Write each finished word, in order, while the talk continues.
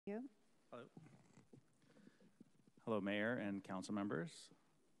You. Hello. Hello, Mayor and council members.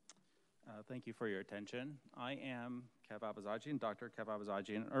 Thank you for your attention. I am Kev Abazajian, Dr. Kev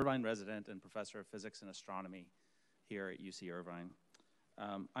Abazajian, Irvine resident and professor of physics and astronomy here at UC Irvine.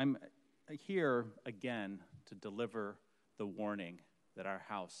 I'm here again to deliver the warning that our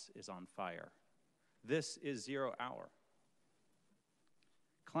house is on fire. This is 0 hour.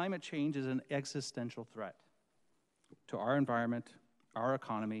 Climate change is an existential threat to our environment, our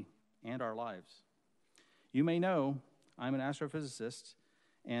economy, and our lives. You may know I'm an astrophysicist,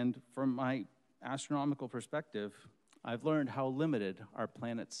 and from my astronomical perspective, I've learned how limited our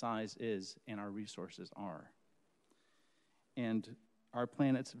planet's size is and our resources are. And our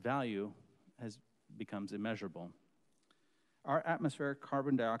planet's value becomes immeasurable. Our atmospheric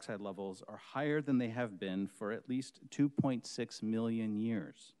carbon dioxide levels are higher than they have been for at least 2.6 million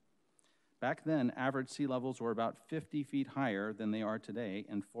years. Back then, average sea levels were about 50 feet higher than they are today,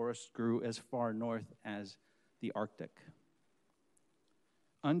 and forests grew as far north as the Arctic.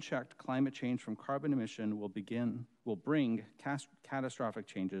 Unchecked climate change from carbon emission will bring catastrophic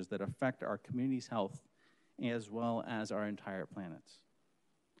changes that affect our community's health as well as our entire planet.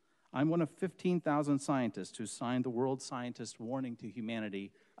 I'm one of 15,000 scientists who signed the World Scientist Warning to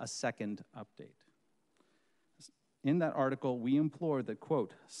Humanity, a second update. In that article, we implore that,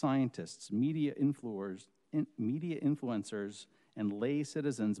 quote, scientists, media influencers, and lay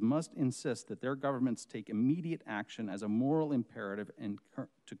citizens must insist that their governments take immediate action as a moral imperative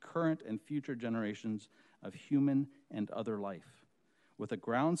to current and future generations of human and other life, with a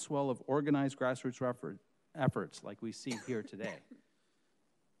groundswell of organized grassroots efforts like we see here today.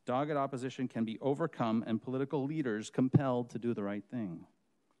 Dogged opposition can be overcome and political leaders compelled to do the right thing.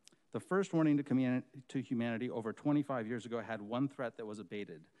 The first warning to humanity over 25 years ago had one threat that was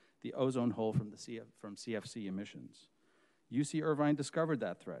abated: the ozone hole from CFC emissions. UC Irvine discovered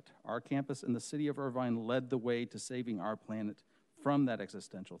that threat. Our campus in the City of Irvine led the way to saving our planet from that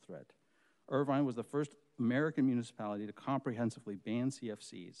existential threat. Irvine was the first American municipality to comprehensively ban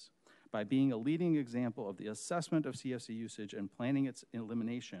CFCs. By being a leading example of the assessment of CFC usage and planning its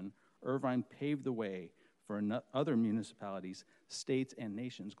elimination, Irvine paved the way for other municipalities, states, and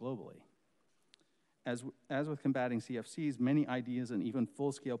nations globally. As with combating CFCs, many ideas and even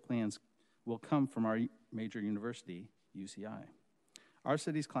full-scale plans will come from our major university, UCI. Our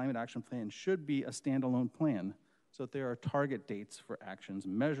city's climate action plan should be a standalone plan so that there are target dates for actions,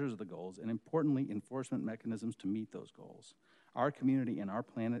 measures of the goals, and importantly, enforcement mechanisms to meet those goals. Our community and our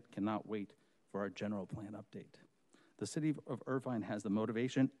planet cannot wait for our general plan update. The City of Irvine has the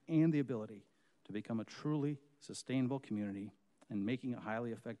motivation and the ability to become a truly sustainable community, and making a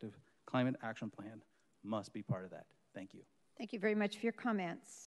highly effective climate action plan must be part of that. Thank you. Thank you very much for your comments.